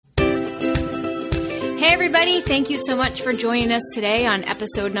Hey everybody, thank you so much for joining us today on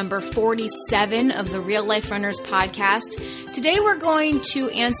episode number 47 of the Real Life Runners podcast. Today we're going to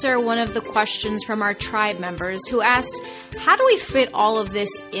answer one of the questions from our tribe members who asked, how do we fit all of this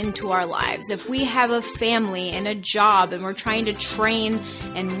into our lives? If we have a family and a job and we're trying to train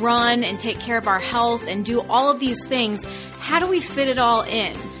and run and take care of our health and do all of these things, how do we fit it all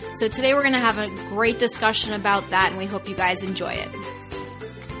in? So today we're going to have a great discussion about that, and we hope you guys enjoy it.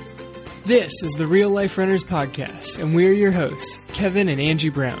 This is the Real Life Runners podcast, and we're your hosts, Kevin and Angie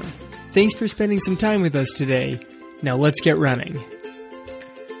Brown. Thanks for spending some time with us today. Now let's get running.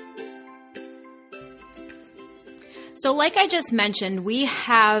 So like I just mentioned, we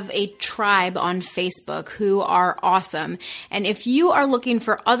have a tribe on Facebook who are awesome. And if you are looking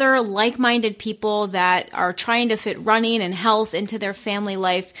for other like-minded people that are trying to fit running and health into their family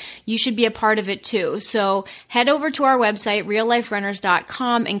life, you should be a part of it too. So head over to our website,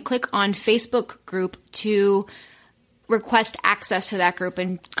 realliferunners.com, and click on Facebook group to request access to that group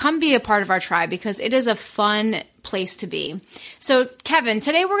and come be a part of our tribe because it is a fun place to be. So Kevin,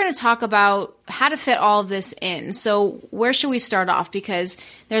 today we're going to talk about how to fit all of this in. So where should we start off? Because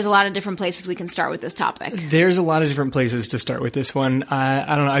there's a lot of different places we can start with this topic. There's a lot of different places to start with this one.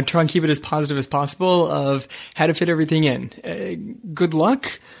 I don't know. I try and keep it as positive as possible of how to fit everything in. Good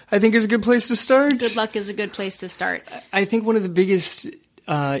luck, I think, is a good place to start. Good luck is a good place to start. I think one of the biggest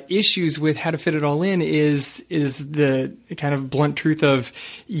issues with how to fit it all in is the kind of blunt truth of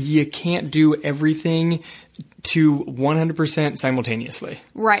you can't do everything to 100% simultaneously.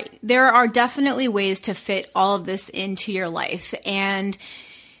 Right. There are definitely ways to fit all of this into your life, and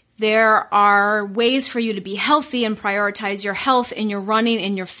there are ways for you to be healthy and prioritize your health and your running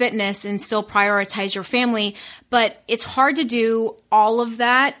and your fitness and still prioritize your family, but it's hard to do all of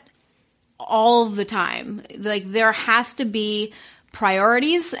that all the time. Like, there has to be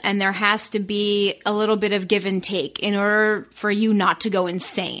priorities, and there has to be a little bit of give and take in order for you not to go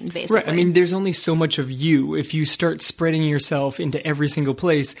insane, basically. Right. I mean, there's only so much of you. If you start spreading yourself into every single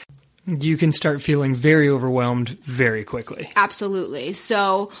place, you can start feeling very overwhelmed very quickly. Absolutely.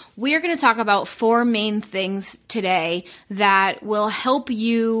 So we're going to talk about 4 main things today that will help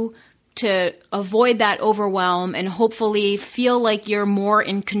you to avoid that overwhelm and hopefully feel like you're more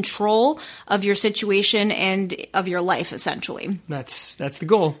in control of your situation and of your life, essentially. That's the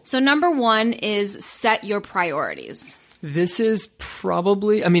goal. So number 1 is set your priorities. This is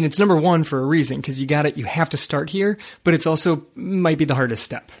probably, I mean, it's number 1 for a reason, because you have to start here, but it's also might be the hardest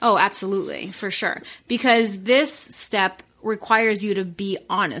step. Oh, absolutely, for sure. Because this step requires you to be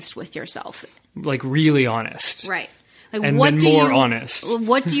honest with yourself. Like, really honest. Right. Like, and then more honest.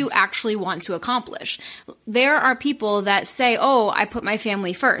 What do you actually want to accomplish? There are people that say, oh, I put my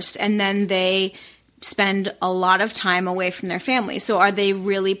family first, and then they spend a lot of time away from their family. So are they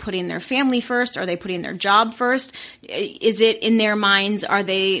really putting their family first? Are they putting their job first? Is it in their minds, are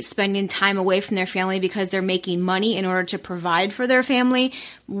they spending time away from their family because they're making money in order to provide for their family?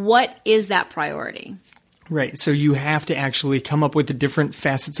 What is that priority? Right. So you have to actually come up with the different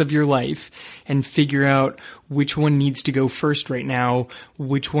facets of your life and figure out which one needs to go first right now,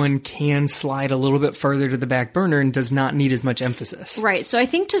 which one can slide a little bit further to the back burner and does not need as much emphasis. Right. So I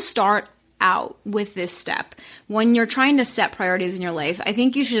think to start out with this step, when you're trying to set priorities in your life, I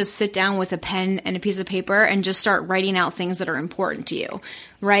think you should just sit down with a pen and a piece of paper and just start writing out things that are important to you,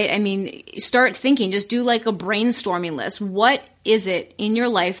 right? I mean, start thinking, just do like a brainstorming list. What is it in your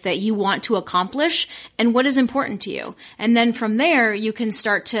life that you want to accomplish, and what is important to you? And then from there, you can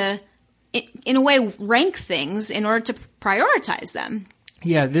start to, in a way, rank things in order to prioritize them.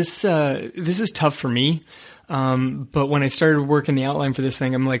 Yeah, this is tough for me. But when I started working the outline for this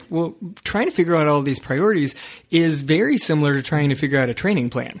thing, I'm like, well, trying to figure out all of these priorities is very similar to trying to figure out a training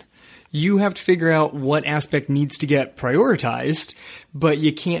plan. You have to figure out what aspect needs to get prioritized, but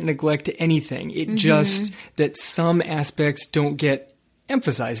you can't neglect anything. It just that some aspects don't get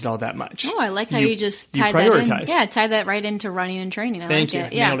emphasized all that much. Oh, I like how you just tied that in. Yeah, tie that right into running and training. Thank you.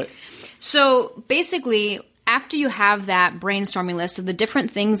 Like it. Yeah. Nailed it. So basically, after you have that brainstorming list of the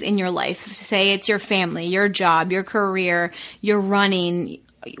different things in your life, say it's your family, your job, your career, your running,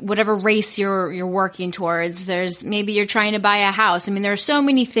 whatever race you're working towards. There's maybe you're trying to buy a house. I mean, there are so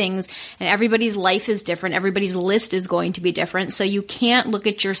many things, and everybody's life is different. Everybody's list is going to be different. So you can't look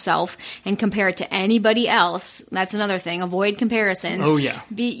at yourself and compare it to anybody else. That's another thing. Avoid comparisons. Oh, yeah.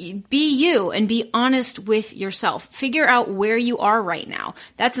 Be you and be honest with yourself. Figure out where you are right now.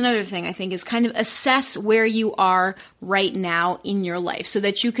 That's another thing I think is kind of assess where you are right now in your life so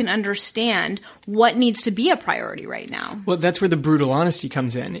that you can understand what needs to be a priority right now. Well, that's where the brutal honesty comes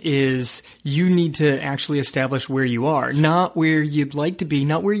comes in, is you need to actually establish where you are, not where you'd like to be,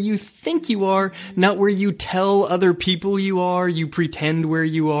 not where you think you are, not where you tell other people you are, you pretend where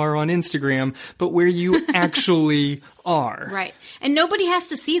you are on Instagram, but where you actually are. Right. And nobody has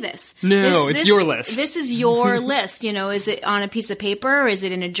to see this. No, it's your list. This is your list. You know, is it on a piece of paper? Is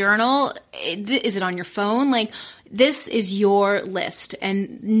it in a journal? Is it on your phone? Like, this is your list,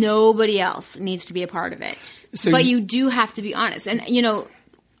 and nobody else needs to be a part of it. But you do have to be honest. And, you know,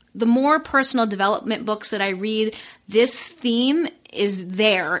 the more personal development books that I read, this theme is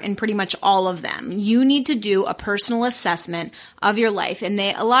there in pretty much all of them. You need to do a personal assessment of your life. And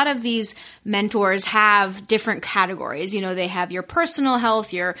a lot of these mentors have different categories. You know, they have your personal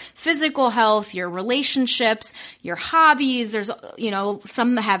health, your physical health, your relationships, your hobbies. There's, you know,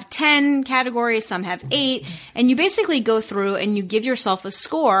 some have 10 categories, some have 8. And you basically go through and you give yourself a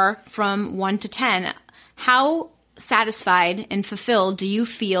score from 1 to 10. How satisfied and fulfilled do you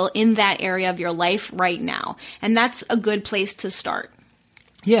feel in that area of your life right now? And that's a good place to start.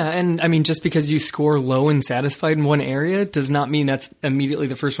 Yeah, and I mean, just because you score low and satisfied in one area does not mean that's immediately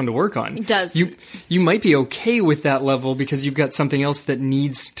the first one to work on. It does. You might be okay with that level because you've got something else that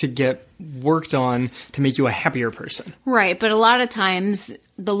needs to get worked on to make you a happier person. Right, but a lot of times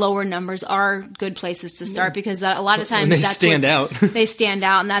the lower numbers are good places to start because a lot of times they stand out. They stand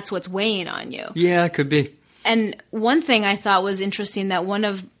out, and that's what's weighing on you. Yeah, it could be. And one thing I thought was interesting that one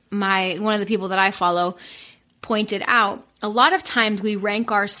of the people that I follow pointed out, a lot of times we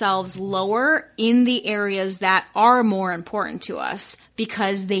rank ourselves lower in the areas that are more important to us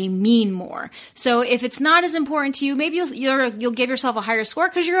because they mean more. So if it's not as important to you, maybe you'll give yourself a higher score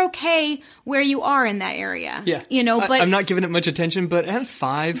because you're okay where you are in that area. Yeah, you know. But I'm not giving it much attention. But at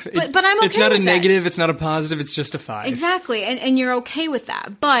 5, but I'm okay. It's not with a negative. It's not a positive. It's just a 5. Exactly, and you're okay with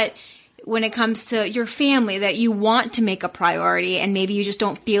that. But when it comes to your family that you want to make a priority and maybe you just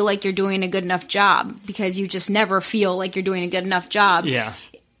don't feel like you're doing a good enough job because you just never feel like you're doing a good enough job. Yeah.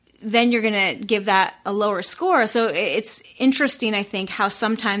 Then you're going to give that a lower score. So it's interesting, I think, how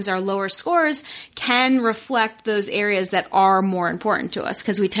sometimes our lower scores can reflect those areas that are more important to us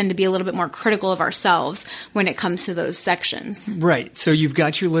because we tend to be a little bit more critical of ourselves when it comes to those sections. Right. So you've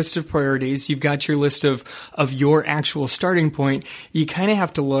got your list of priorities. You've got your list of your actual starting point. You kind of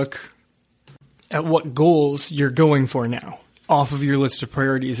have to look at what goals you're going for now. Off of your list of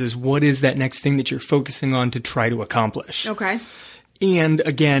priorities is what is that next thing that you're focusing on to try to accomplish. Okay. And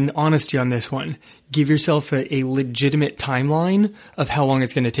again, honesty on this one. Give yourself a legitimate timeline of how long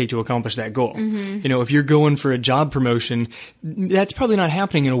it's going to take to accomplish that goal. Mm-hmm. You know, if you're going for a job promotion, that's probably not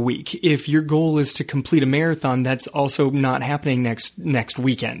happening in a week. If your goal is to complete a marathon, that's also not happening next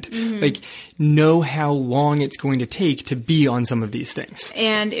weekend. Mm-hmm. Like, know how long it's going to take to be on some of these things.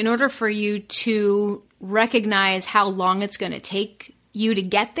 And in order for you to recognize how long it's going to take you to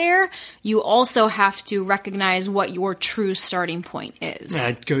get there, you also have to recognize what your true starting point is. Yeah,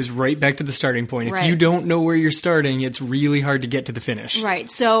 it goes right back to the starting point. Right. If you don't know where you're starting, it's really hard to get to the finish. Right.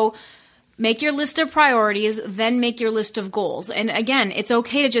 So make your list of priorities, then make your list of goals. And again, it's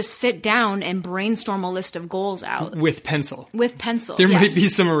okay to just sit down and brainstorm a list of goals out. With pencil. With pencil, There yes. might be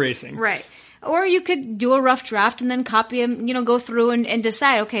some erasing. Right. Or you could do a rough draft and then copy them, go through and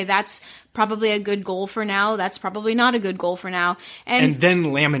decide, okay, that's probably a good goal for now. That's probably not a good goal for now. And then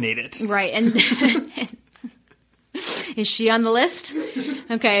laminate it. Right. And is she on the list?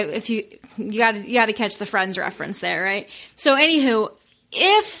 Okay. If you got to catch the Friends reference there, right? So anywho,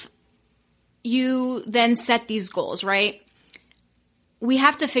 if you then set these goals, right? We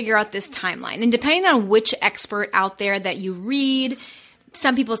have to figure out this timeline. And depending on which expert out there that you read,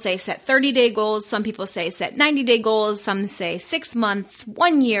 some people say set 30-day goals. Some people say set 90-day goals. Some say 6 month,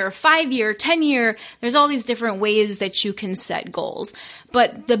 1 year, 5 year, 10 year. There's all these different ways that you can set goals.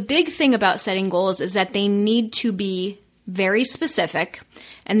 But the big thing about setting goals is that they need to be very specific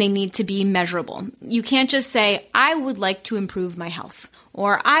and they need to be measurable. You can't just say, I would like to improve my health,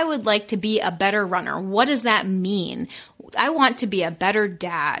 or I would like to be a better runner. What does that mean? I want to be a better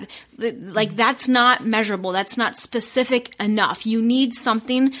dad. Like, that's not measurable. That's not specific enough. You need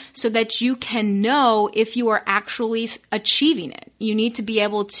something so that you can know if you are actually achieving it. You need to be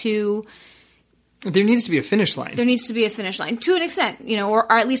able to... There needs to be a finish line. There needs to be a finish line to an extent,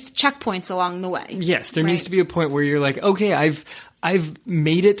 or at least checkpoints along the way. Yes, there needs to be a point where you're like, okay, I've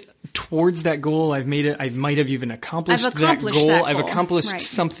made it towards that goal. I might have even accomplished that goal. I've accomplished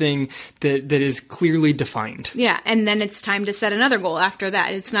something that is clearly defined. Yeah, and then it's time to set another goal after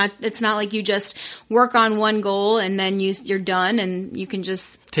that. It's not like you just work on one goal and then you're done and you can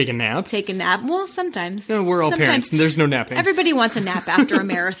just take a nap. Well, sometimes. No, we're all parents and there's no napping. Everybody wants a nap after a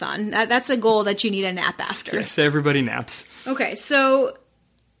marathon. That's a goal that you need a nap after. Yes, everybody naps. Okay, so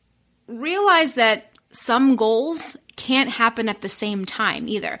realize that some goals can't happen at the same time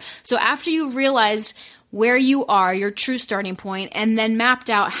either. So after you've realized where you are, your true starting point, and then mapped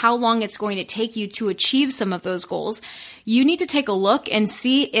out how long it's going to take you to achieve some of those goals, you need to take a look and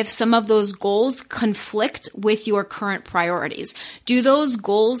see if some of those goals conflict with your current priorities. Do those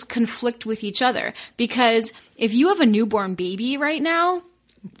goals conflict with each other? Because if you have a newborn baby right now,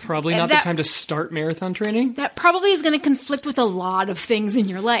 probably not the time to start marathon training. That probably is going to conflict with a lot of things in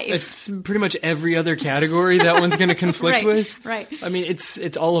your life. It's pretty much every other category that one's going to conflict with. Right. I mean, it's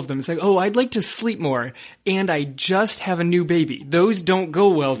all of them. It's like, oh, I'd like to sleep more, and I just have a new baby. Those don't go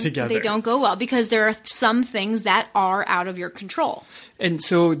well together. They don't go well because there are some things that are out of your control. And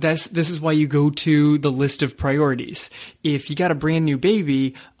so this is why you go to the list of priorities. If you got a brand new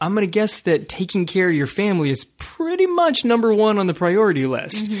baby, I'm going to guess that taking care of your family is pretty much number one on the priority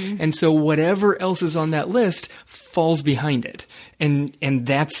list. Mm-hmm. And so whatever else is on that list falls behind it. And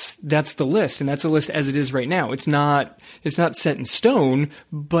that's the list. And that's the list as it is right now. It's not set in stone,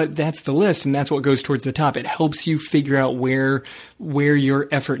 but that's the list. And that's what goes towards the top. It helps you figure out where your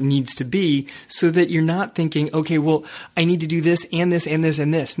effort needs to be so that you're not thinking, okay, well, I need to do this and this and this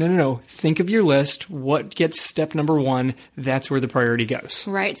and this. No. Think of your list. What gets step number one? That's where the priority goes.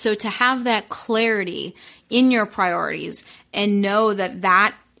 Right. So to have that clarity in your priorities and know that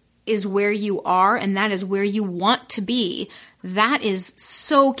that is where you are and that is where you want to be, that is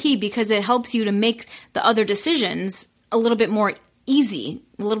so key because it helps you to make the other decisions a little bit more easy,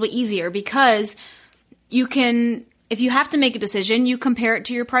 a little bit easier, because you can, if you have to make a decision, you compare it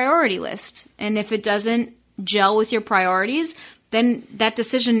to your priority list. And if it doesn't gel with your priorities, then that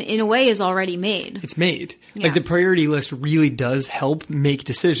decision in a way is already made. It's made. Yeah. Like the priority list really does help make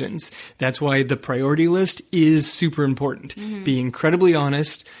decisions. That's why the priority list is super important. Mm-hmm. Be incredibly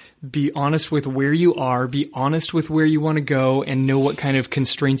honest. Be honest with where you are, be honest with where you want to go, and know what kind of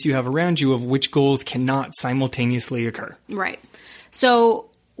constraints you have around you of which goals cannot simultaneously occur. Right. So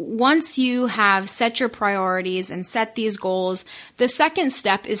once you have set your priorities and set these goals, the second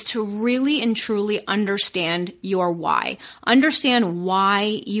step is to really and truly understand your why. Understand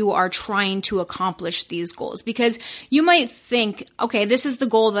why you are trying to accomplish these goals. Because you might think, okay, this is the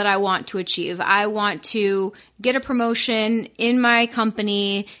goal that I want to achieve. I want to get a promotion in my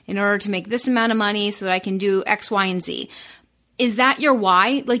company in order to make this amount of money so that I can do X, Y, and Z. Is that your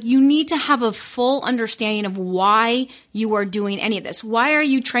why? Like, you need to have a full understanding of why you are doing any of this. Why are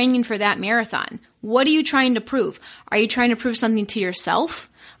you training for that marathon? What are you trying to prove? Are you trying to prove something to yourself?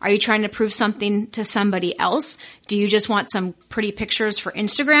 Are you trying to prove something to somebody else? Do you just want some pretty pictures for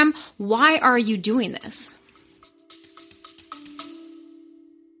Instagram? Why are you doing this?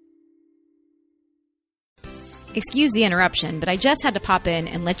 Excuse the interruption, but I just had to pop in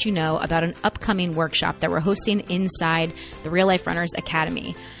and let you know about an upcoming workshop that we're hosting inside the Real Life Runners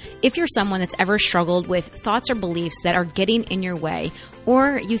Academy. If you're someone that's ever struggled with thoughts or beliefs that are getting in your way,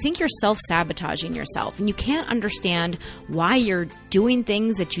 or you think you're self-sabotaging yourself and you can't understand why you're doing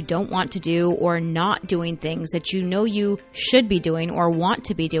things that you don't want to do or not doing things that you know you should be doing or want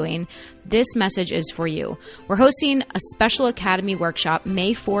to be doing, this message is for you. We're hosting a special Academy workshop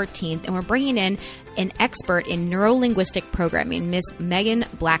May 14th, and we're bringing in an expert in neuro-linguistic programming, Miss Megan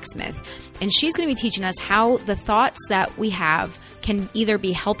Blacksmith. And she's going to be teaching us how the thoughts that we have can either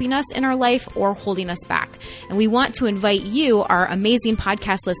be helping us in our life or holding us back. And we want to invite you, our amazing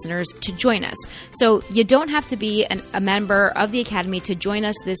podcast listeners, to join us. So you don't have to be a member of the Academy to join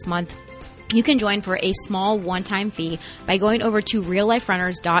us this month. You can join for a small one-time fee by going over to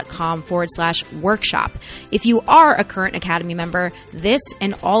realliferunners.com/workshop. If you are a current Academy member, this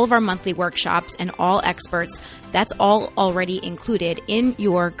and all of our monthly workshops and all experts, that's all already included in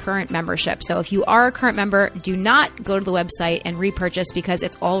your current membership. So if you are a current member, do not go to the website and repurchase because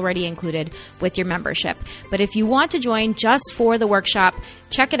it's already included with your membership. But if you want to join just for the workshop,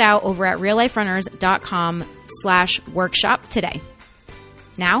 check it out over at realliferunners.com/workshop today.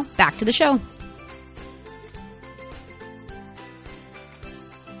 Now, back to the show.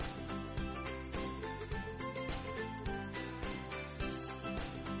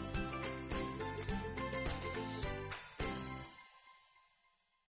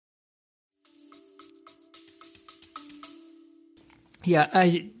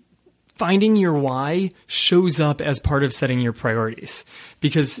 Yeah, finding your why shows up as part of setting your priorities.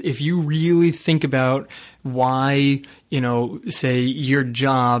 Because if you really think about why, say your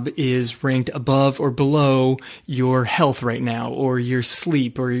job is ranked above or below your health right now, or your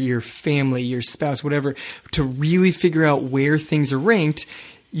sleep, or your family, your spouse, whatever, to really figure out where things are ranked,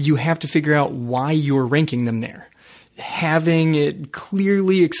 you have to figure out why you're ranking them there. Having it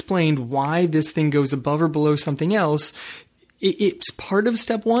clearly explained why this thing goes above or below something else it's part of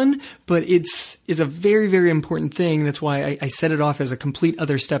step one, but it's a very, very important thing. That's why I set it off as a complete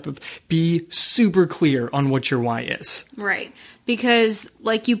other step of be super clear on what your why is. Right. Because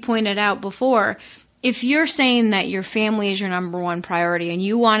like you pointed out before, if you're saying that your family is your number one priority and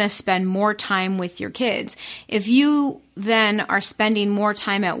you want to spend more time with your kids, if you then are spending more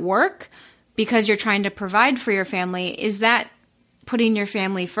time at work because you're trying to provide for your family, is that putting your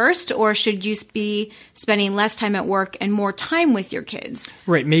family first, or should you be spending less time at work and more time with your kids?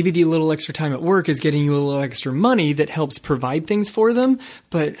 Right. Maybe the little extra time at work is getting you a little extra money that helps provide things for them.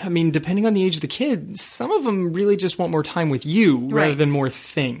 But I mean, depending on the age of the kid, some of them really just want more time with you rather than more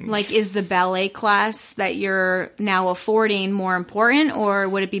things. Like, is the ballet class that you're now affording more important, or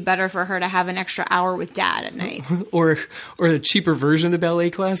would it be better for her to have an extra hour with dad at night? or a cheaper version of the ballet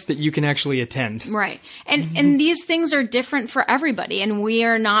class that you can actually attend. Right. And these things are different for everybody. And we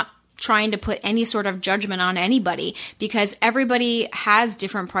are not trying to put any sort of judgment on anybody, because everybody has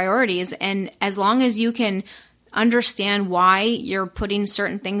different priorities. And as long as you can understand why you're putting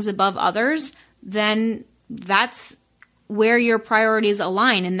certain things above others, then that's where your priorities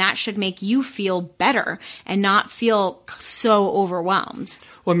align. And that should make you feel better and not feel so overwhelmed.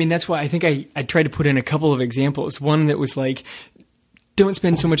 Well, I mean, that's why I think I tried to put in a couple of examples. One that was like, don't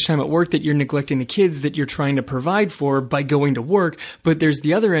spend so much time at work that you're neglecting the kids that you're trying to provide for by going to work. But there's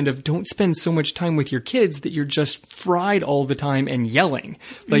the other end of don't spend so much time with your kids that you're just fried all the time and yelling.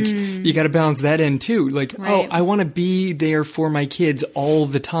 Like, you got to balance that end too. Like, Right. I want to be there for my kids all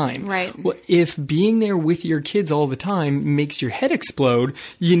the time. Right. Well, if being there with your kids all the time makes your head explode,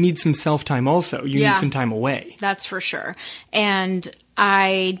 you need some self-time also. You Yeah. need some time away. That's for sure. And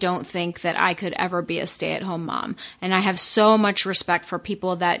I don't think that I could ever be a stay-at-home mom. And I have so much respect for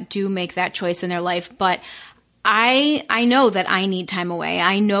people that do make that choice in their life. But I know that I need time away.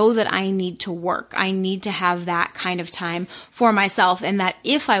 I know that I need to work. I need to have that kind of time for myself. And that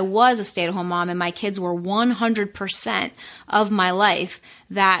if I was a stay-at-home mom and my kids were 100% of my life,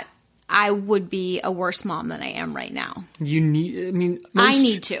 that I would be a worse mom than I am right now. You need, I mean, I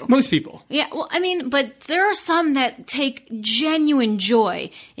need to. Most people. Yeah, well, I mean, but there are some that take genuine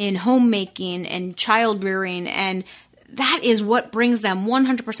joy in homemaking and child rearing, and that is what brings them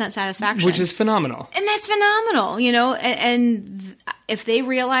 100% satisfaction. Which is phenomenal. And that's phenomenal, you know, and if they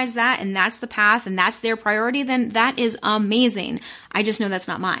realize that and that's the path and that's their priority, then that is amazing. I just know that's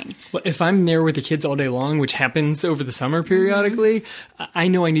not mine. Well, if I'm there with the kids all day long, which happens over the summer periodically, I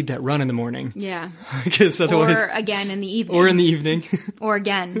know I need that run in the morning. Yeah. Because otherwise, Or again in the evening. or in the evening. Or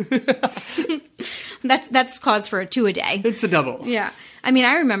again. That's cause for a 2 a day. It's a double. Yeah. I mean,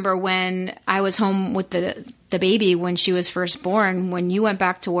 I remember when I was home with the baby when she was first born, when you went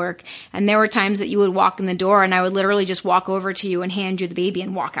back to work, and there were times that you would walk in the door and I would literally just walk over to you and hand you the baby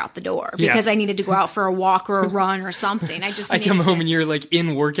and walk out the door because I needed to go out for a walk or a run or something. I come home and you're like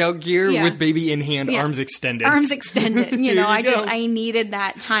in workout gear Yeah. with baby in hand, Yeah. arms extended. Arms extended. You know, There you go. I needed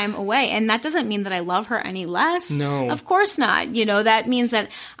that time away. And that doesn't mean that I love her any less. No. Of course not. You know, that means that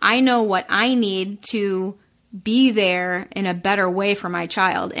I know what I need to be there in a better way for my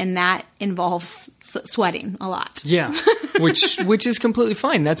child. And that involves sweating a lot. Yeah, which is completely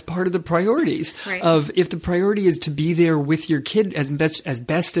fine. That's part of the priorities. Right. Of if the priority is to be there with your kid as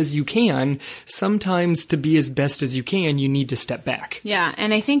best as you can, sometimes to be as best as you can, you need to step back. Yeah,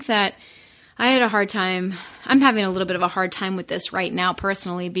 and I think that I had a hard time. I'm having a little bit of a hard time with this right now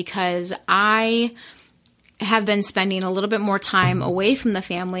personally because I have been spending a little bit more time away from the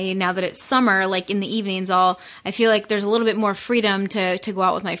family now that it's summer. Like in the evenings, I feel like there's a little bit more freedom to go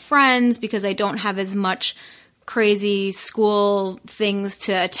out with my friends because I don't have as much crazy school things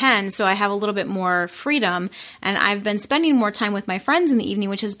to attend. So I have a little bit more freedom, and I've been spending more time with my friends in the evening,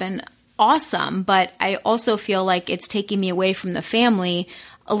 which has been awesome. But I also feel like it's taking me away from the family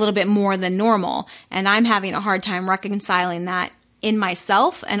a little bit more than normal. And I'm having a hard time reconciling that in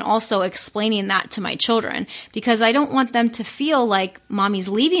myself and also explaining that to my children because I don't want them to feel like mommy's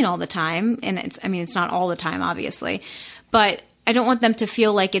leaving all the time. And it's not all the time, obviously, but I don't want them to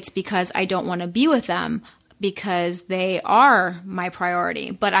feel like it's because I don't want to be with them because they are my priority.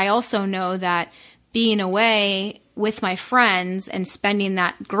 But I also know that being away with my friends and spending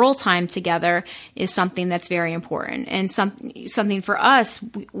that girl time together is something that's very important. And something for us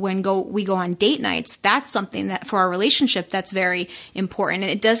when we go on date nights, that's something that for our relationship that's very important.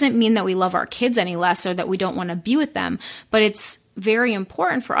 And it doesn't mean that we love our kids any less or that we don't want to be with them, but it's very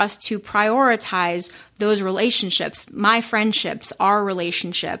important for us to prioritize those relationships, my friendships, our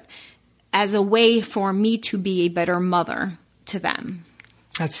relationship, as a way for me to be a better mother to them.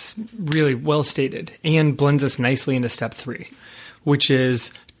 That's really well stated and blends us nicely into step 3, which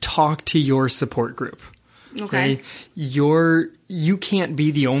is talk to your support group. Okay. You can't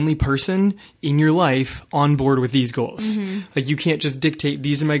be the only person in your life on board with these goals. Like, you can't just dictate,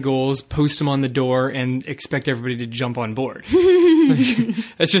 these are my goals, post them on the door, and expect everybody to jump on board.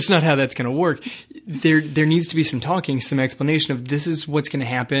 That's just not how that's going to work. There needs to be some talking, some explanation of, this is what's going to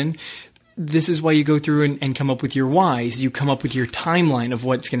happen. This is why you go through and come up with your whys. You come up with your timeline of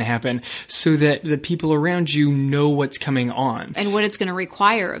what's going to happen so that the people around you know what's coming on. And what it's going to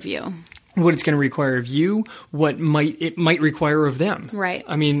require of you. What it's going to require of you, what it might require of them. Right.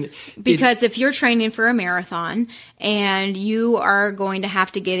 I mean, because if you're training for a marathon and you are going to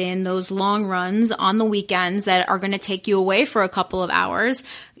have to get in those long runs on the weekends that are going to take you away for a couple of hours,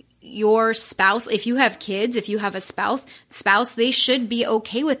 your spouse, if you have kids, if you have a spouse, they should be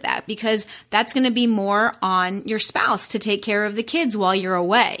okay with that, because that's going to be more on your spouse to take care of the kids while you're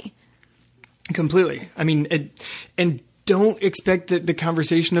away. Completely. I mean, and don't expect that the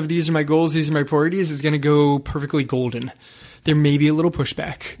conversation of, these are my goals, these are my priorities, is going to go perfectly golden. There may be a little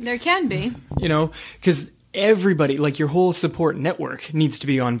pushback. There can be. You know, because everybody, like your whole support network, needs to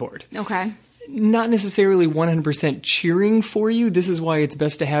be on board. Okay. Not necessarily 100% cheering for you. This is why it's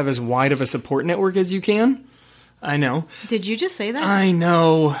best to have as wide of a support network as you can. I know. Did you just say that? I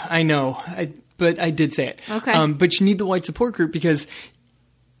know. But I did say it. Okay. But you need the wide support group because,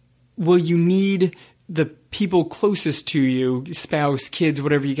 well, you need the people closest to you, spouse, kids,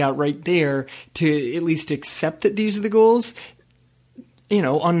 whatever you got right there, to at least accept that these are the goals. You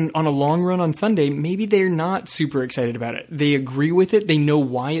know, on a long run on Sunday, maybe they're not super excited about it. They agree with it. They know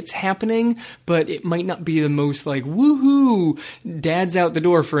why it's happening, but it might not be the most like, woohoo, dad's out the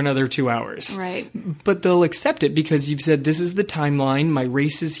door for another 2 hours. Right. But they'll accept it because you've said, this is the timeline, my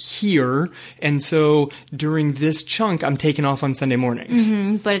race is here, and so during this chunk, I'm taking off on Sunday mornings.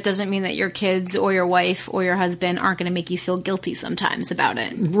 Mm-hmm. But it doesn't mean that your kids or your wife or your husband aren't going to make you feel guilty sometimes about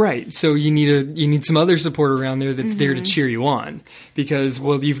it. Right. So you need some other support around there that's there to cheer you on. Because,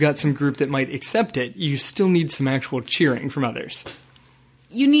 well, you've got some group that might accept it, you still need some actual cheering from others.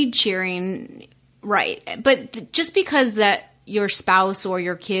 You need cheering, right. But just because that your spouse or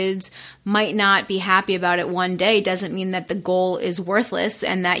your kids might not be happy about it one day doesn't mean that the goal is worthless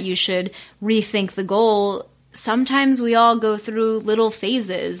and that you should rethink the goal. Sometimes we all go through little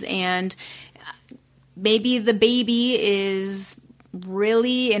phases, and maybe the baby is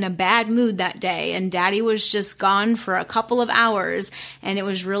really in a bad mood that day, and daddy was just gone for a couple of hours, and it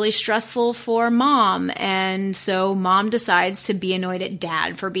was really stressful for mom, and so mom decides to be annoyed at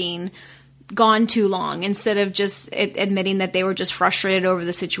dad for being gone too long instead of just admitting that they were just frustrated over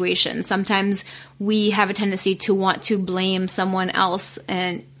the situation. Sometimes we have a tendency to want to blame someone else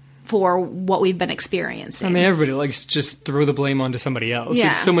and for what we've been experiencing. I mean, everybody likes to just throw the blame onto somebody else.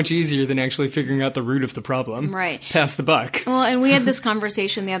 Yeah. It's so much easier than actually figuring out the root of the problem. Right. Pass the buck. Well, and we had this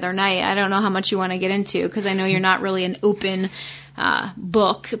conversation the other night. I don't know how much you want to get into, because I know you're not really an open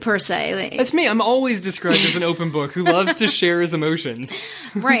book, per se. That's me. I'm always described as an open book who loves to share his emotions.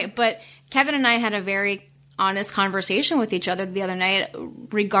 Right. But Kevin and I had a very honest conversation with each other the other night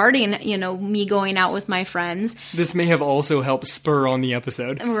regarding, me going out with my friends. This may have also helped spur on the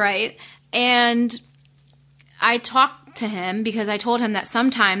episode. Right. And I talked to him because I told him that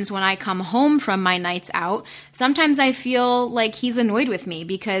sometimes when I come home from my nights out, sometimes I feel like he's annoyed with me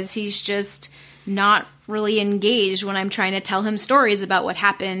because he's just not really engaged when I'm trying to tell him stories about what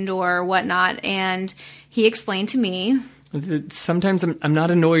happened or whatnot. And he explained to me, sometimes I'm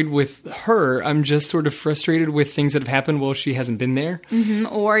not annoyed with her. I'm just sort of frustrated with things that have happened while she hasn't been there.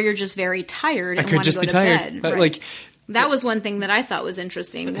 Mm-hmm. Or you're just very tired and I could want to just go be to tired. bed. Right. That was one thing that I thought was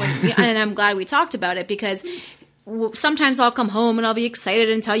interesting. And I'm glad we talked about it, because sometimes I'll come home and I'll be excited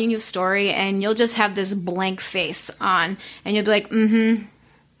and tell you a story, and you'll just have this blank face on, and you'll be like,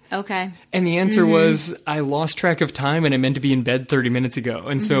 okay. And the answer was, I lost track of time and I meant to be in bed 30 minutes ago.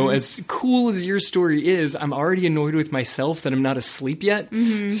 And so as cool as your story is, I'm already annoyed with myself that I'm not asleep yet.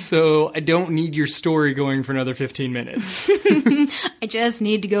 So I don't need your story going for another 15 minutes. I just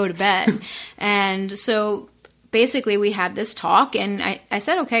need to go to bed. And so basically we had this talk, and I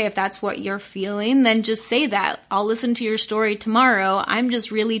said, okay, if that's what you're feeling, then just say that. I'll listen to your story tomorrow. I'm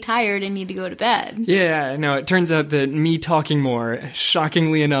just really tired and need to go to bed. Yeah, no, it turns out that me talking more,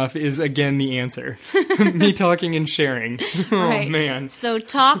 shockingly enough, is again the answer. Me talking and sharing. Oh, right. Man. So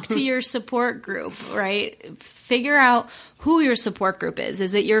talk to your support group, right? Figure out who your support group is.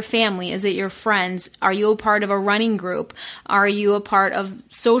 Is it your family? Is it your friends? Are you a part of a running group? Are you a part of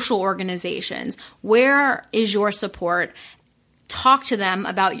social organizations? Where is your support? Talk to them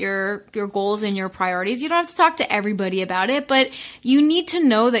about your goals and your priorities. You don't have to talk to everybody about it, but you need to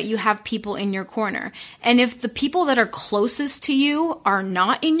know that you have people in your corner. And if the people that are closest to you are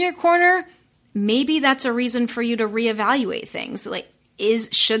not in your corner, maybe that's a reason for you to reevaluate things. Like,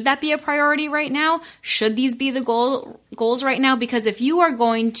 should that be a priority right now? Should these be the goals right now? Because if you are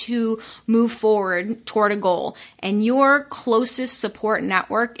going to move forward toward a goal and your closest support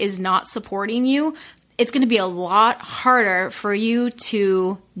network is not supporting you, it's going to be a lot harder for you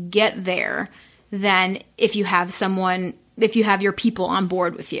to get there than if you have your people on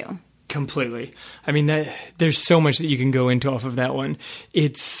board with you. Completely. I mean, there's so much that you can go into off of that one.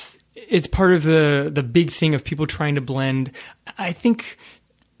 It's part of the big thing of people trying to blend. I think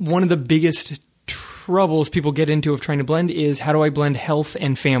one of the biggest troubles people get into of trying to blend is, how do I blend health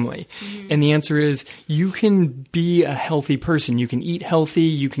and family? Mm-hmm. And the answer is, you can be a healthy person. You can eat healthy.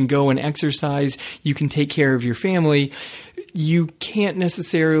 You can go and exercise. You can take care of your family. You can't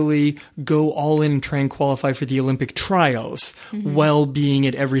necessarily go all in and try and qualify for the Olympic trials while being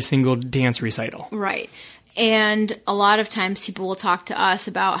at every single dance recital. Right. And a lot of times people will talk to us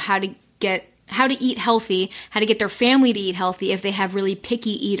about how to eat healthy, how to get their family to eat healthy if they have really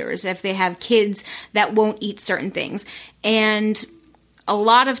picky eaters, if they have kids that won't eat certain things. And a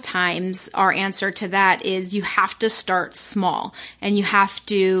lot of times our answer to that is, you have to start small and you have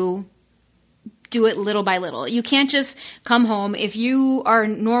to do it little by little. You can't just come home. If you are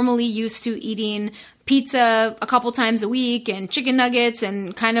normally used to eating pizza a couple times a week and chicken nuggets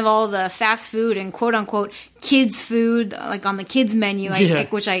and kind of all the fast food and quote unquote kids food, like on the kids menu,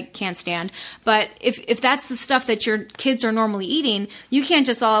 which I can't stand. But if that's the stuff that your kids are normally eating, you can't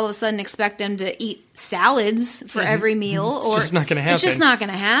just all of a sudden expect them to eat salads for every meal. It's just not going to happen. It's just not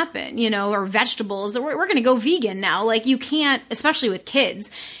going to happen, or vegetables. We're going to go vegan now. Like, you can't, especially with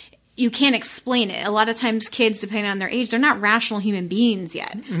kids, you can't explain it. A lot of times kids, depending on their age, they're not rational human beings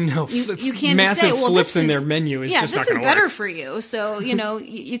yet. No, you can't massive say, well, flips in their menu is just not going to work. Yeah, this is better for you. So,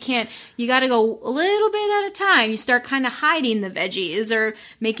 you can't, you got to go a little bit at a time. You start kind of hiding the veggies or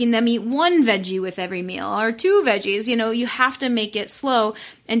making them eat one veggie with every meal or two veggies. You have to make it slow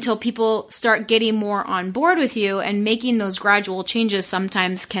until people start getting more on board with you, and making those gradual changes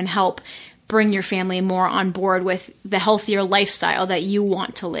sometimes can help bring your family more on board with the healthier lifestyle that you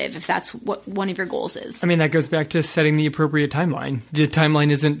want to live, if that's what one of your goals is. I mean, that goes back to setting the appropriate timeline. The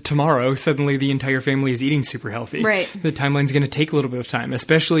timeline isn't tomorrow, suddenly the entire family is eating super healthy. Right. The timeline's going to take a little bit of time,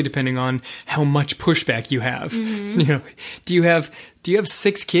 especially depending on how much pushback you have. Mm-hmm. Do you have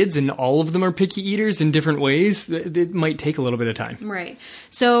 6 kids and all of them are picky eaters in different ways? It might take a little bit of time. Right.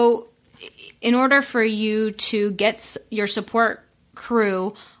 So in order for you to get your support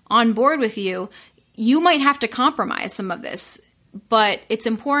crew on board with you, you might have to compromise some of this, but it's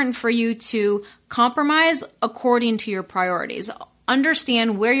important for you to compromise according to your priorities.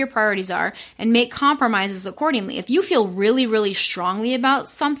 Understand where your priorities are and make compromises accordingly. If you feel really, really strongly about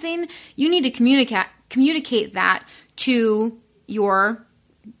something, you need to communicate that to your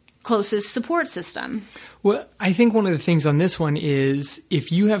closest support system. Well, I think one of the things on this one is,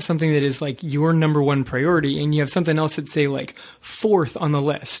 if you have something that is like your number one priority and you have something else that's, say, like 4th on the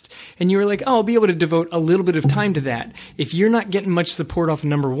list, and you're like, oh, I'll be able to devote a little bit of time to that. If you're not getting much support off of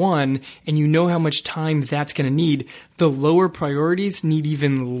number 1 and you know how much time that's going to need, the lower priorities need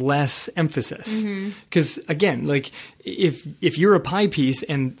even less emphasis. Because again, like, if you're a pie piece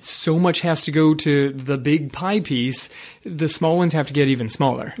and so much has to go to the big pie piece, the small ones have to get even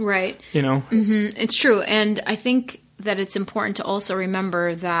smaller. Right. It's true. And I think that it's important to also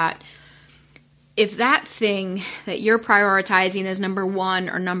remember that if that thing that you're prioritizing as number 1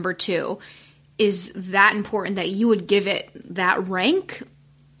 or number 2 is that important that you would give it that rank,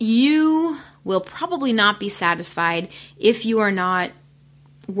 you will probably not be satisfied if you are not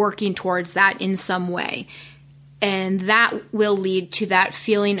working towards that in some way. And that will lead to that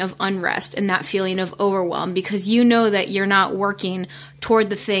feeling of unrest and that feeling of overwhelm, because you know that you're not working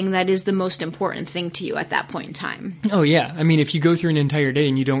toward the thing that is the most important thing to you at that point in time. Oh, yeah. I mean, if you go through an entire day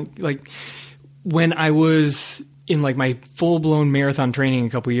and you don't, like, when I was in like my full-blown marathon training a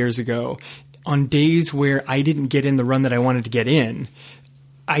couple years ago, on days where I didn't get in the run that I wanted to get in,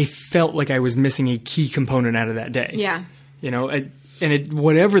 I felt like I was missing a key component out of that day. Yeah.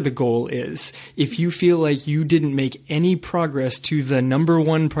 Whatever the goal is, if you feel like you didn't make any progress to the number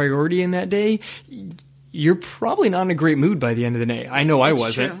 1 priority in that day, you're probably not in a great mood by the end of the day. I know I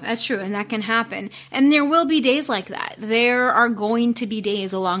wasn't. That's true, and that can happen. And there will be days like that. There are going to be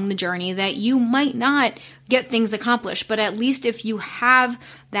days along the journey that you might not get things accomplished, but at least if you have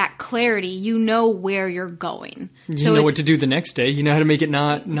that clarity, you know where you're going. You know what to do the next day. You know how to make it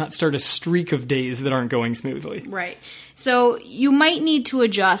not start a streak of days that aren't going smoothly. Right. So you might need to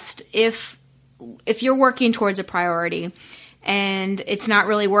adjust if you're working towards a priority and it's not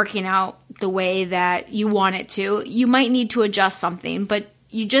really working out the way that you want it to. You might need to adjust something, but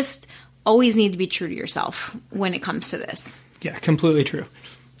you just always need to be true to yourself when it comes to this. Yeah, completely true.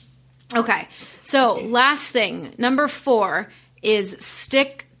 Okay. So last thing, number 4 is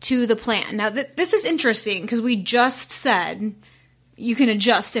stick to the plan. Now, this is interesting because we just said you can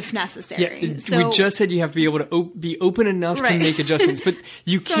adjust if necessary. Yeah, we just said you have to be able to be open enough to make adjustments, but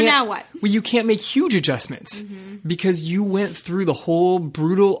you can't. So now what? Well, you can't make huge adjustments because you went through the whole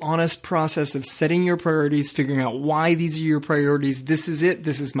brutal, honest process of setting your priorities, figuring out why these are your priorities. This is it.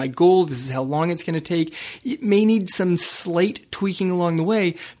 This is my goal. This is how long it's going to take. It may need some slight tweaking along the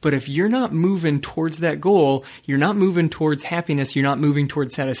way, but if you're not moving towards that goal, you're not moving towards happiness. You're not moving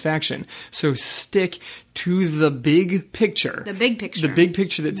towards satisfaction. So stick to the big picture. The big picture. The big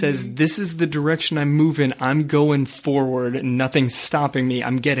picture that says, this is the direction I'm moving. I'm going forward and nothing's stopping me.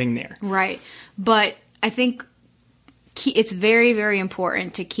 I'm getting there. Right. But I think it's very, very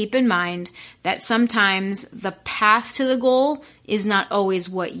important to keep in mind that sometimes the path to the goal is not always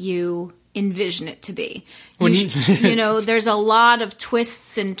what you envision it to be. You know, there's a lot of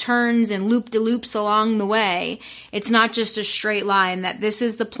twists and turns and loop-de-loops along the way. It's not just a straight line that this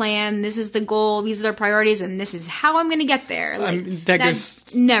is the plan, this is the goal, these are the priorities, and this is how I'm going to get there. Like,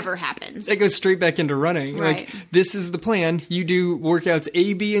 that never happens. That goes straight back into running. Right. Like, this is the plan. You do workouts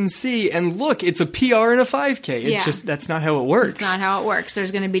A, B, and C, and look, it's a PR and a 5K. It's just, that's not how it works. It's not how it works.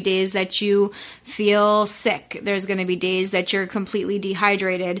 There's going to be days that you feel sick. There's going to be days that you're completely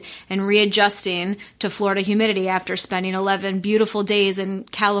dehydrated and readjusting to Florida humidity after spending 11 beautiful days in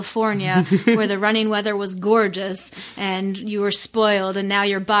California where the running weather was gorgeous and you were spoiled, and now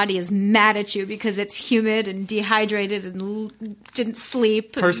your body is mad at you because it's humid and dehydrated and didn't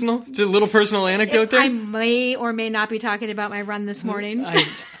sleep. Personal? Just a little personal anecdote there? I may or may not be talking about my run this morning.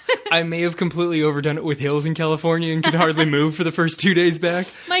 I may have completely overdone it with hills in California and could hardly move for the first 2 days back.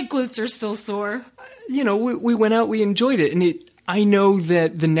 My glutes are still sore. You know, we went out, we enjoyed it, and I know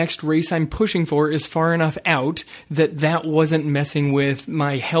that the next race I'm pushing for is far enough out that wasn't messing with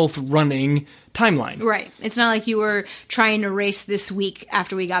my health running timeline. Right. It's not like you were trying to race this week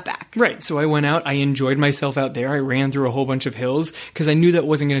after we got back. Right. So I went out, I enjoyed myself out there, I ran through a whole bunch of hills because I knew that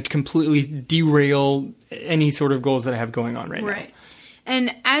wasn't going to completely derail any sort of goals that I have going on right now. Right.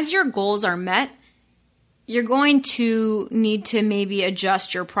 And as your goals are met, you're going to need to maybe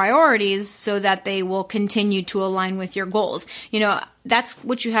adjust your priorities so that they will continue to align with your goals. You know, that's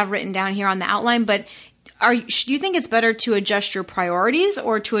what you have written down here on the outline, but do you think it's better to adjust your priorities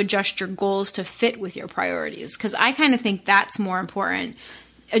or to adjust your goals to fit with your priorities? Because I kind of think that's more important,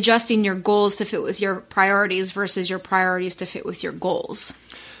 adjusting your goals to fit with your priorities versus your priorities to fit with your goals.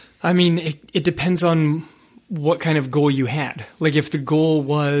 I mean, it depends on what kind of goal you had. Like if the goal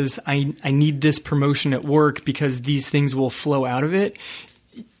was, I need this promotion at work because these things will flow out of it,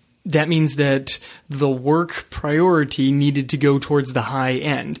 that means that the work priority needed to go towards the high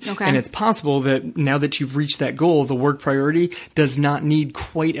end. Okay. And it's possible that now that you've reached that goal, the work priority does not need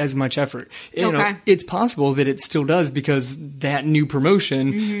quite as much effort. You know, it's possible that it still does because that new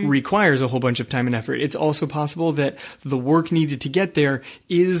promotion requires a whole bunch of time and effort. It's also possible that the work needed to get there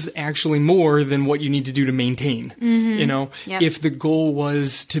is actually more than what you need to do to maintain. You know, if the goal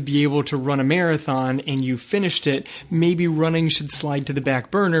was to be able to run a marathon and you finished it, maybe running should slide to the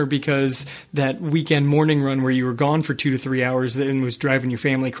back burner because that weekend morning run where you were gone for 2 to 3 hours and was driving your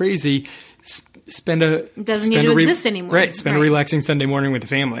family crazy, doesn't need to exist anymore. Right. Spend a relaxing Sunday morning with the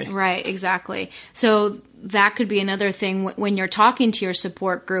family. Right. Exactly. So that could be another thing when you're talking to your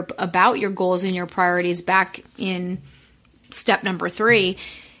support group about your goals and your priorities back in step number 3.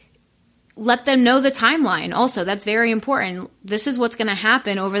 Let them know the timeline. Also, that's very important. This is what's going to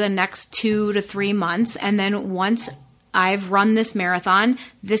happen over the next 2 to 3 months. And then once I've run this marathon,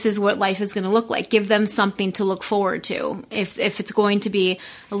 this is what life is going to look like. Give them something to look forward to. If it's going to be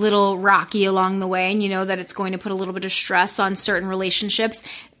a little rocky along the way and you know that it's going to put a little bit of stress on certain relationships,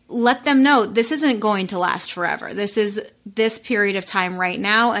 let them know this isn't going to last forever. This is this period of time right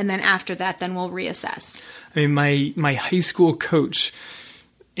now, and then after that, then we'll reassess. I mean, my high school coach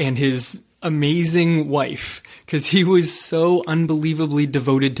and his amazing wife, because he was so unbelievably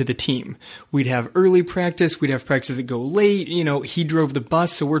devoted to the team. We'd have early practice, we'd have practice that go late, you know, he drove the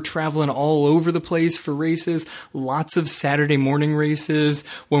bus, so we're traveling all over the place for races, lots of Saturday morning races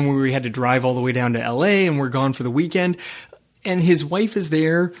when we had to drive all the way down to LA and we're gone for the weekend. And his wife is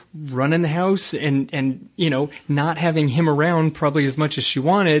there running the house and you know, not having him around probably as much as she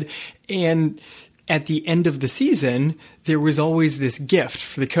wanted. And at the end of the season, there was always this gift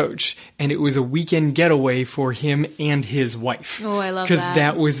for the coach, and it was a weekend getaway for him and his wife. Oh, I love that. Because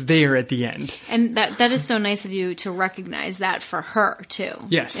that was there at the end. And that is so nice of you to recognize that for her, too.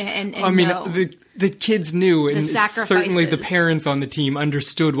 Yes. And I mean, know the kids knew, and certainly the sacrifices. parents on the team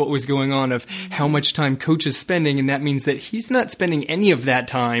understood what was going on of how much time coach is spending, and that means that he's not spending any of that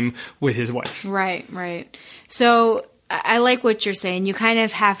time with his wife. Right. So I like what you're saying. You kind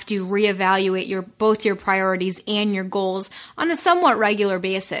of have to reevaluate both your priorities and your goals on a somewhat regular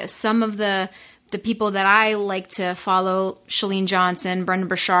basis. Some of the people that I like to follow, Chalene Johnson, Brendan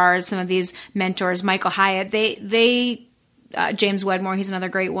Burchard, some of these mentors, Michael Hyatt, they James Wedmore, he's another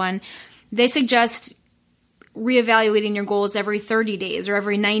great one. They suggest reevaluating your goals every 30 days or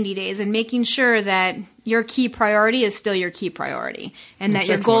every 90 days and making sure that your key priority is still your key priority and that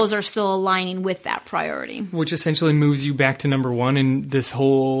your goals are still aligning with that priority. Which essentially moves you back to number one, and this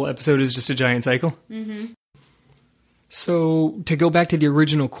whole episode is just a giant cycle. Mm-hmm. So to go back to the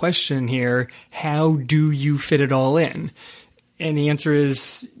original question here, how do you fit it all in? And the answer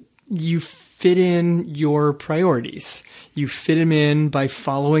is you fit in your priorities. You fit them in by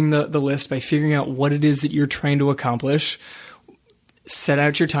following the list, by figuring out what it is that you're trying to accomplish, set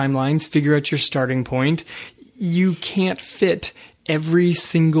out your timelines, figure out your starting point. You can't fit every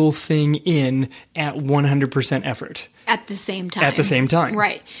single thing in at 100% effort. At the same time. At the same time.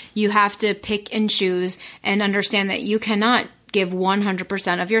 Right. You have to pick and choose and understand that you cannot give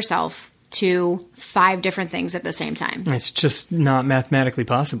 100% of yourself to 5 different things at the same time. It's just not mathematically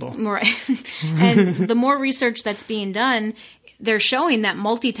possible. Right. And the more research that's being done, they're showing that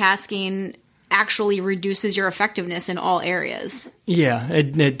multitasking actually reduces your effectiveness in all areas. Yeah,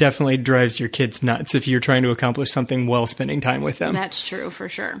 it definitely drives your kids nuts if you're trying to accomplish something while spending time with them. That's true, for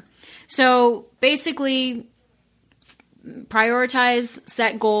sure. So basically, prioritize,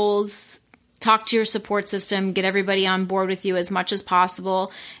 set goals, talk to your support system, get everybody on board with you as much as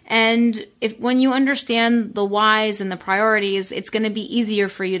possible. And when you understand the whys and the priorities, it's going to be easier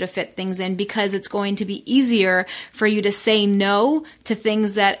for you to fit things in because it's going to be easier for you to say no to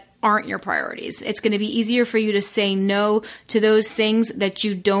things that aren't your priorities. It's going to be easier for you to say no to those things that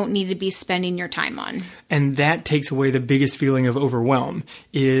you don't need to be spending your time on. And that takes away the biggest feeling of overwhelm,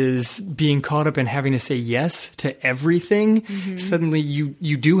 is being caught up in having to say yes to everything. Mm-hmm. Suddenly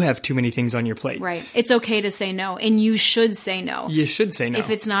you do have too many things on your plate. Right. It's okay to say no, and you should say no. You should say no.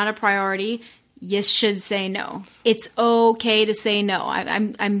 If it's not a priority, you should say no. It's okay to say no.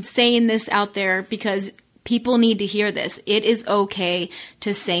 I'm saying this out there because people need to hear this. It is okay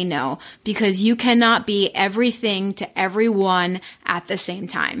to say no because you cannot be everything to everyone at the same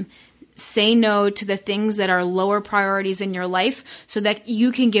time. Say no to the things that are lower priorities in your life so that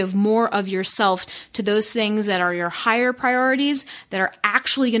you can give more of yourself to those things that are your higher priorities that are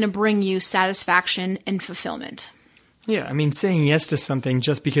actually going to bring you satisfaction and fulfillment. Yeah, I mean, saying yes to something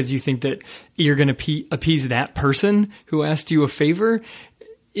just because you think that you're going to appease that person who asked you a favor,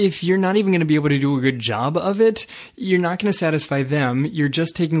 if you're not even going to be able to do a good job of it, you're not going to satisfy them. You're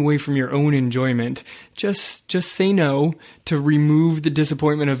just taking away from your own enjoyment. Just say no to remove the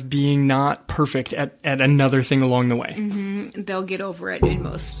disappointment of being not perfect at another thing along the way. Mm-hmm. They'll get over it in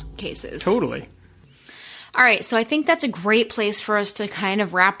most cases. Totally. All right, so I think that's a great place for us to kind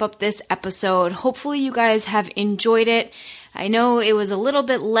of wrap up this episode. Hopefully you guys have enjoyed it. I know it was a little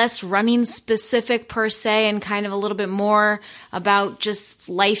bit less running specific per se and kind of a little bit more about just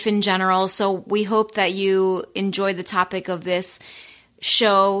life in general. So we hope that you enjoyed the topic of this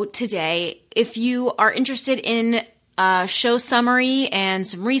show today. If you are interested in show summary and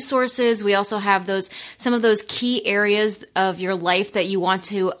some resources, we also have some of those key areas of your life that you want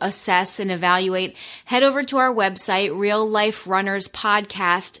to assess and evaluate. Head over to our website,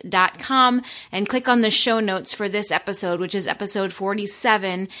 realliferunnerspodcast.com, and click on the show notes for this episode, which is episode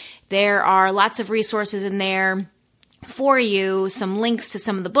 47. There are lots of resources in there for you, some links to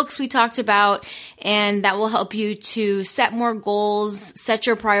some of the books we talked about, and that will help you to set more goals, set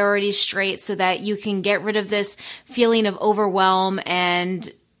your priorities straight so that you can get rid of this feeling of overwhelm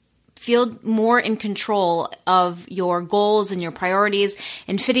and feel more in control of your goals and your priorities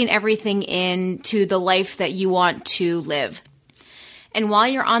and fitting everything into the life that you want to live. And while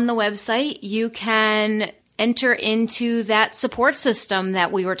you're on the website, you can enter into that support system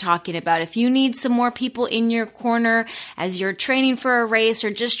that we were talking about. If you need some more people in your corner as you're training for a race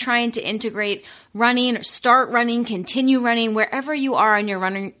or just trying to integrate running or start running, continue running, wherever you are on your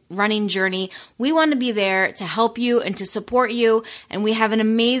running journey, we want to be there to help you and to support you. And we have an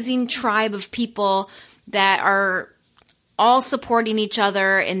amazing tribe of people that are all supporting each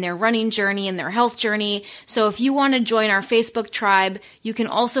other in their running journey and their health journey. So if you want to join our Facebook tribe, you can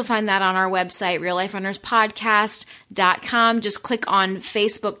also find that on our website, realliferunnerspodcast.com. Just click on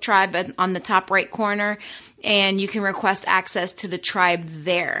Facebook tribe on the top right corner, and you can request access to the tribe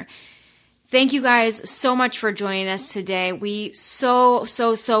there. Thank you guys so much for joining us today. We so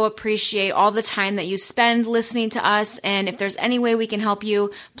appreciate all the time that you spend listening to us. And if there's any way we can help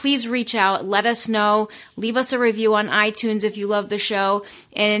you, please reach out. Let us know. Leave us a review on iTunes if you love the show.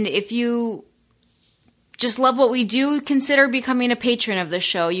 And if you just love what we do, consider becoming a patron of the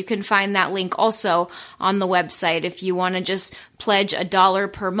show. You can find that link also on the website if you want to just pledge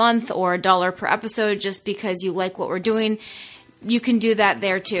 $1 per month or $1 per episode just because you like what we're doing. You can do that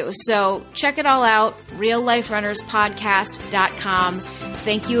there too. So check it all out, realliferunnerspodcast.com.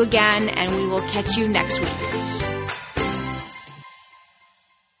 Thank you again, and we will catch you next week.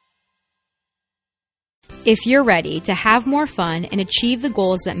 If you're ready to have more fun and achieve the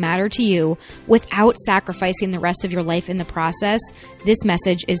goals that matter to you without sacrificing the rest of your life in the process, this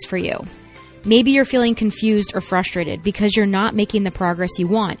message is for you. Maybe you're feeling confused or frustrated because you're not making the progress you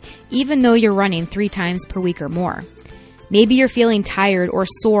want, even though you're running 3 times per week or more. Maybe you're feeling tired or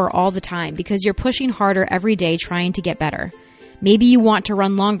sore all the time because you're pushing harder every day trying to get better. Maybe you want to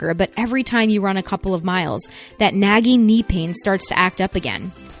run longer, but every time you run a couple of miles, that nagging knee pain starts to act up again.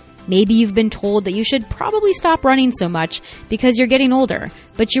 Maybe you've been told that you should probably stop running so much because you're getting older,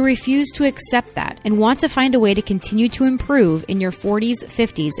 but you refuse to accept that and want to find a way to continue to improve in your 40s,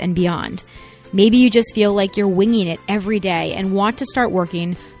 50s, and beyond. Maybe you just feel like you're winging it every day and want to start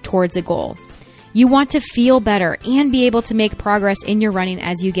working towards a goal. You want to feel better and be able to make progress in your running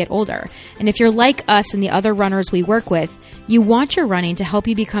as you get older. And if you're like us and the other runners we work with, you want your running to help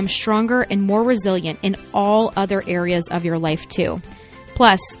you become stronger and more resilient in all other areas of your life too.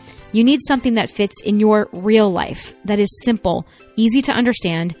 Plus, you need something that fits in your real life, that is simple, easy to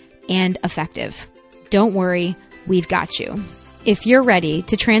understand, and effective. Don't worry, we've got you. If you're ready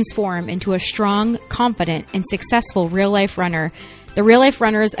to transform into a strong, confident, and successful real-life runner, the Real Life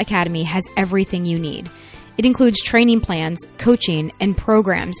Runners Academy has everything you need. It includes training plans, coaching, and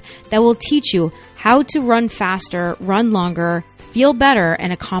programs that will teach you how to run faster, run longer, feel better,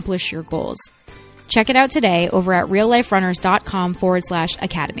 and accomplish your goals. Check it out today over at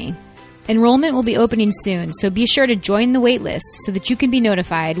realliferunners.com/academy. Enrollment will be opening soon, so be sure to join the waitlist so that you can be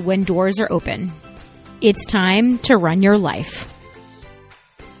notified when doors are open. It's time to run your life.